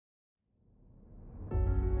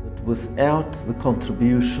without the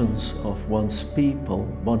contributions of one's people,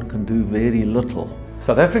 one can do very little.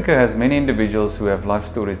 South Africa has many individuals who have life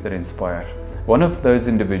stories that inspire. One of those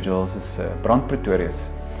individuals is Brand Pretorius.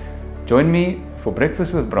 Join me for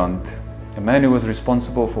Breakfast with Brand, a man who was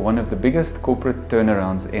responsible for one of the biggest corporate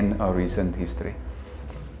turnarounds in our recent history.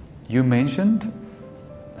 You mentioned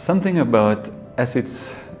something about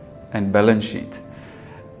assets and balance sheet.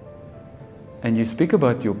 And you speak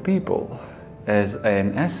about your people as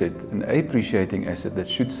an asset, an appreciating asset that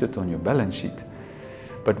should sit on your balance sheet.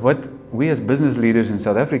 But what we as business leaders in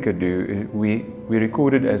South Africa do, we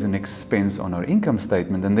record it as an expense on our income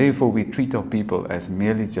statement, and therefore we treat our people as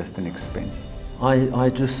merely just an expense. I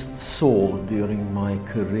just saw during my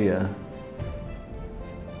career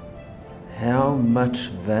how much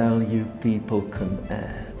value people can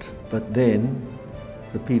add. But then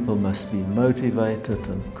the people must be motivated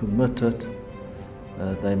and committed.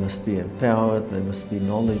 They must be empowered, they must be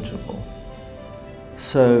knowledgeable.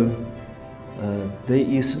 So there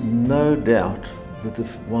is no doubt that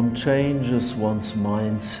if one changes one's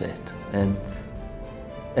mindset and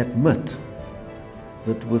admit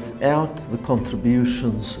that without the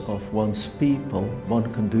contributions of one's people,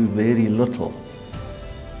 one can do very little.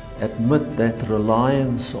 Admit that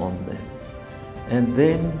reliance on them, and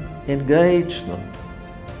then engage them,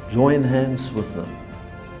 join hands with them,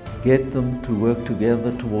 get them to work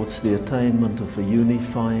together towards the attainment of a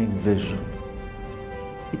unifying vision.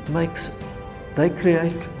 They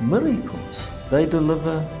create miracles. They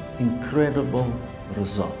deliver incredible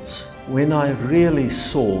results. When I really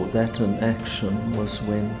saw that in action was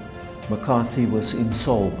when McCarthy was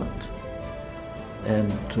insolvent.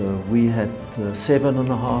 And we had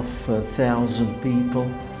 7,500 people,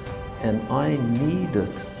 and I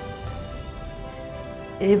needed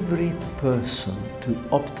every person to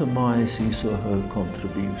optimize his or her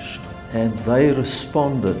contribution. And they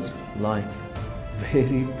responded like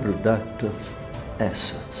very productive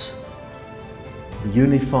assets. The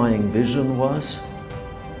unifying vision was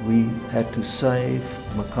we had to save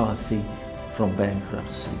McCarthy from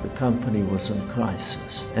bankruptcy. The company was in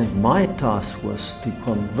crisis. And my task was to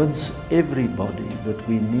convince everybody that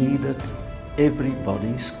we needed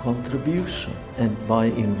everybody's contribution. And by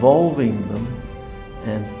involving them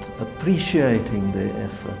and appreciating their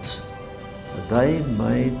efforts, they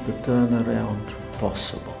made the turnaround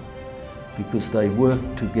possible, because they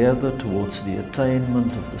worked together towards the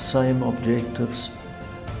attainment of the same objectives.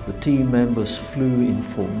 The team members flew in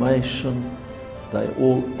formation. They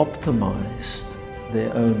all optimized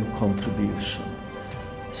their own contribution.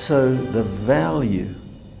 So the value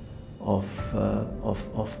of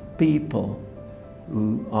people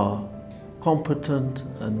who are competent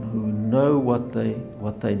and who know what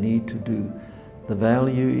they need to do, the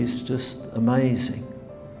value is just amazing.